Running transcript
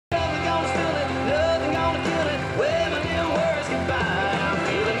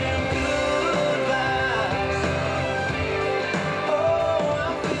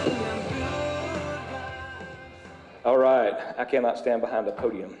I cannot stand behind the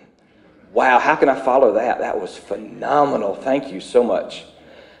podium. Wow, how can I follow that? That was phenomenal. Thank you so much.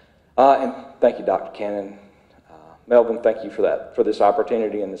 And thank you, Dr. Cannon. Melvin, thank you for this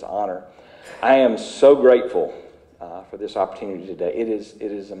opportunity and this honor. I am so grateful for this opportunity today. It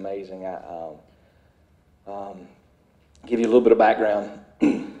is amazing. Give you a little bit of background.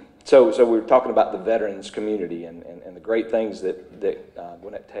 So we were talking about the veterans community and the great things that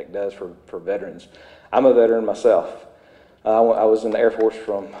Gwinnett Tech does for veterans. I'm a veteran myself. I was in the Air Force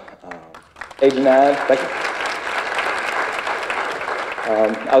from 89. Thank you.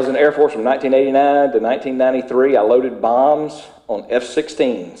 I was in the Air Force from 1989 to 1993. I loaded bombs on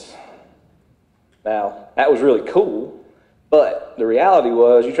F-16s. Now, that was really cool, but the reality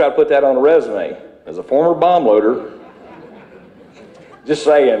was you try to put that on a resume. As a former bomb loader, just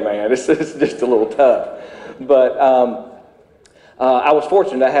saying, man, it's just a little tough. But I was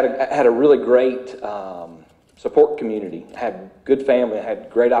fortunate. I had a really great support community. I had good family. I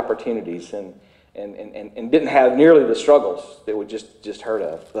had great opportunities, and didn't have nearly the struggles that we just heard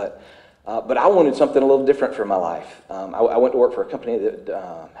of. But I wanted something a little different for my life. I went to work for a company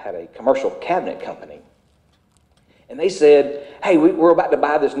that had a commercial cabinet company. And they said, hey, we're about to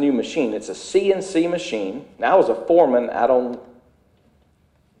buy this new machine. It's a CNC machine. Now, I was a foreman out on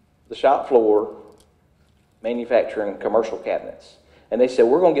the shop floor manufacturing commercial cabinets. And they said,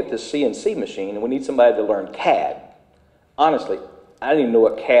 we're going to get this CNC machine, and we need somebody to learn CAD. Honestly, I didn't even know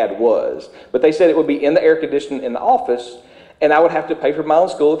what CAD was. But they said it would be in the air conditioning in the office, and I would have to pay for my own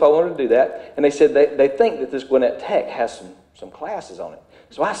school if I wanted to do that. And they said they think that this Gwinnett Tech has some classes on it.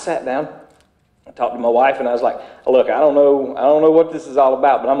 So I sat down, I talked to my wife, and I was like, look, I don't know what this is all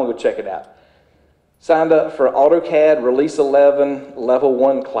about, but I'm going to go check it out. Signed up for AutoCAD Release 11 Level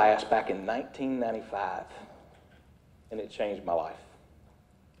 1 class back in 1995, and it changed my life.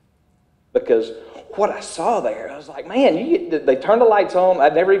 Because what I saw there, I was like, man, they turned the lights on.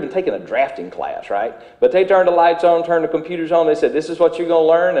 I'd never even taken a drafting class, right? But they turned the lights on, turned the computers on. They said, this is what you're going to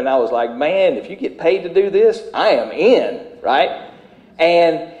learn. And I was like, man, if you get paid to do this, I am in, right?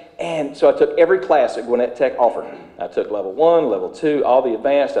 And so I took every class that Gwinnett Tech offered. I took level 1, level 2, all the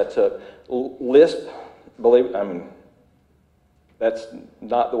advanced. I took Lisp. That's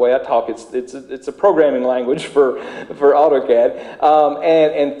not the way I talk. It's a programming language for AutoCAD.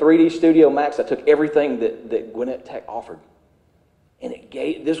 And 3D Studio Max. I took everything that Gwinnett Tech offered. And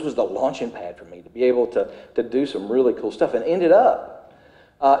this was the launching pad for me to be able to do some really cool stuff. And ended up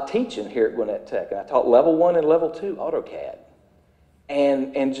teaching here at Gwinnett Tech. And I taught level 1 and level 2 AutoCAD.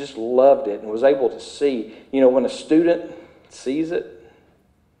 And just loved it and was able to see, when a student sees it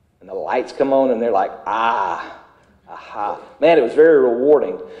and the lights come on and they're like, aha. Man, it was very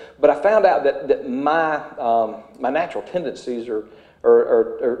rewarding. But I found out that my natural tendencies are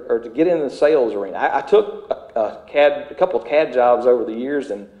to get into the sales arena. I took a couple of CAD jobs over the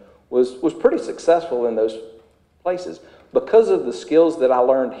years and was pretty successful in those places. Because of the skills that I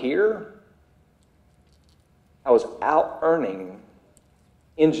learned here, I was out earning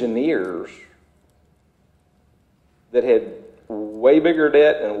engineers that had way bigger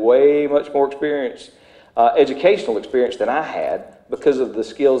debt and way much more experience, educational experience than I had because of the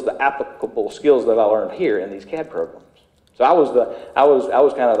skills, the applicable skills that I learned here in these CAD programs. So I was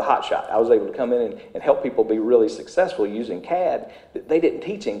kind of the hot shot. I was able to come in and help people be really successful using CAD that they didn't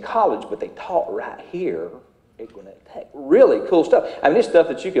teach in college, but they taught right here at Gwinnett Tech. Really cool stuff. I mean, it's stuff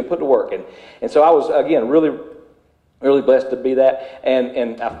that you can put to work. And so I was, again, really blessed to be that,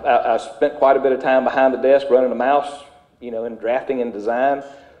 and I spent quite a bit of time behind the desk running a mouse, in drafting and design.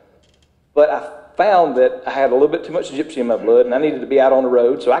 But I found that I had a little bit too much gypsy in my blood, and I needed to be out on the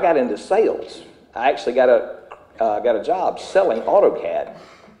road, so I got into sales. I actually got a job selling AutoCAD,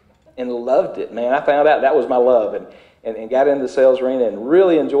 and loved it, man. I found out that was my love, and got into the sales arena and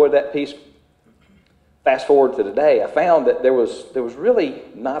really enjoyed that piece. Fast forward to today, I found that there was really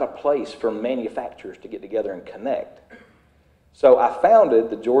not a place for manufacturers to get together and connect. So I founded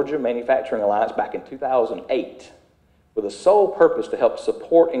the Georgia Manufacturing Alliance back in 2008 with a sole purpose to help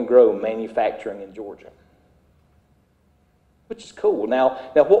support and grow manufacturing in Georgia, which is cool. Now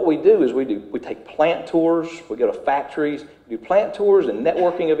what we do is we take plant tours, we go to factories, we do plant tours and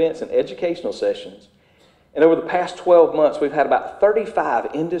networking events and educational sessions. And over the past 12 months, we've had about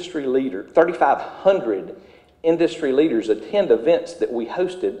 3,500 industry leaders attend events that we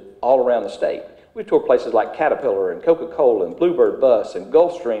hosted all around the state. We toured places like Caterpillar and Coca-Cola and Bluebird Bus and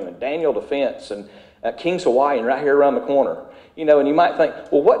Gulfstream and Daniel Defense and King's Hawaiian right here around the corner. And you might think,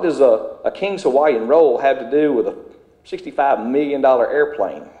 well, what does a King's Hawaiian roll have to do with a $65 million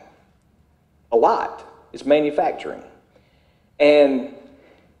airplane? A lot. It's manufacturing. And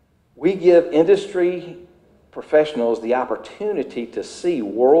we give industry professionals the opportunity to see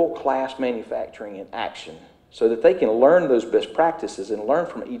world-class manufacturing in action so that they can learn those best practices and learn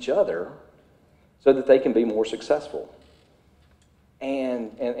from each other so that they can be more successful.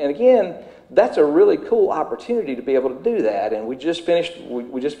 And again, that's a really cool opportunity to be able to do that. And we just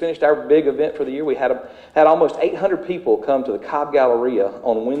finished our big event for the year. We had almost 800 people come to the Cobb Galleria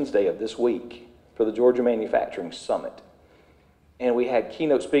on Wednesday of this week for the Georgia Manufacturing Summit. And we had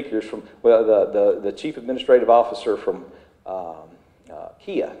keynote speakers from, well, the Chief Administrative Officer from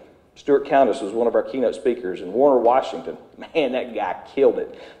Kia, Stuart Countess, was one of our keynote speakers, and Warner Washington, man, that guy killed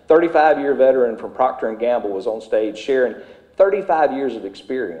it. 35-year veteran from Procter & Gamble was on stage sharing 35 years of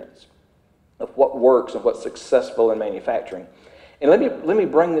experience of what works and what's successful in manufacturing. And let me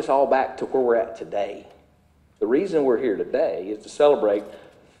bring this all back to where we're at today. The reason we're here today is to celebrate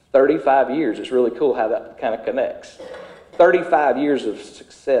 35 years. It's really cool how that kind of connects. 35 years of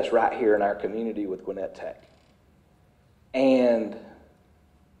success right here in our community with Gwinnett Tech. And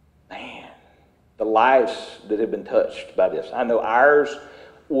man, the lives that have been touched by this. I know ours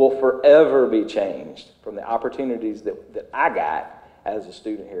will forever be changed from the opportunities that I got as a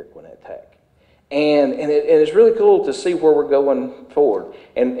student here at Gwinnett Tech. And it's really cool to see where we're going forward.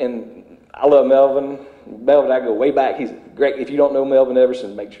 And I love Melvin. Melvin, I go way back. He's great. If you don't know Melvin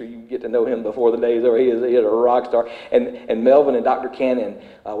Everson, make sure you get to know him before the day is over. He is a rock star. And Melvin and Dr. Cannon,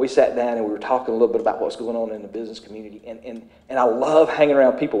 we sat down and we were talking a little bit about what's going on in the business community. And I love hanging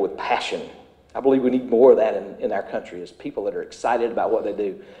around people with passion. I believe we need more of that in our country, is people that are excited about what they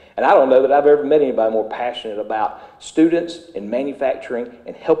do. And I don't know that I've ever met anybody more passionate about students and manufacturing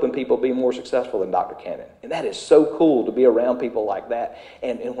and helping people be more successful than Dr. Cannon. And that is so cool to be around people like that.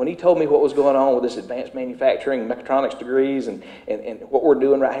 And when he told me what was going on with this advanced manufacturing, mechatronics degrees, and what we're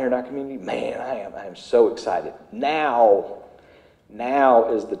doing right here in our community, man, I am so excited. Now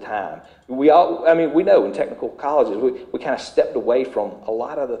is the time. We know in technical colleges, we kind of stepped away from a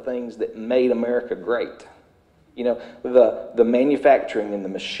lot of the things that made America great. You know, the manufacturing and the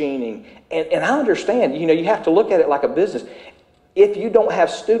machining. And I understand, you know, you have to look at it like a business. If you don't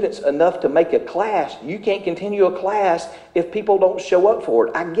have students enough to make a class, you can't continue a class if people don't show up for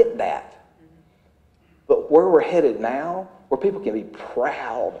it. I get that. But where we're headed now, where people can be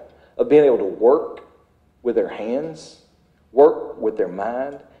proud of being able to work with their hands, work with their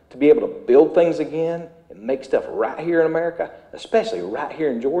mind, to be able to build things again and make stuff right here in America, especially right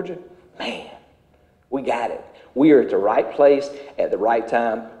here in Georgia, man, we got it. We are at the right place at the right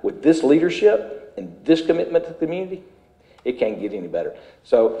time with this leadership and this commitment to the community. It can't get any better.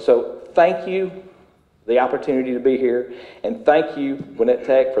 So thank you for the opportunity to be here, and thank you, Gwinnett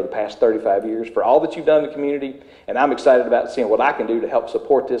Tech, for the past 35 years, for all that you've done in the community, and I'm excited about seeing what I can do to help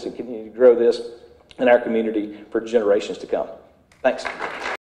support this and continue to grow this in our community for generations to come. Thanks.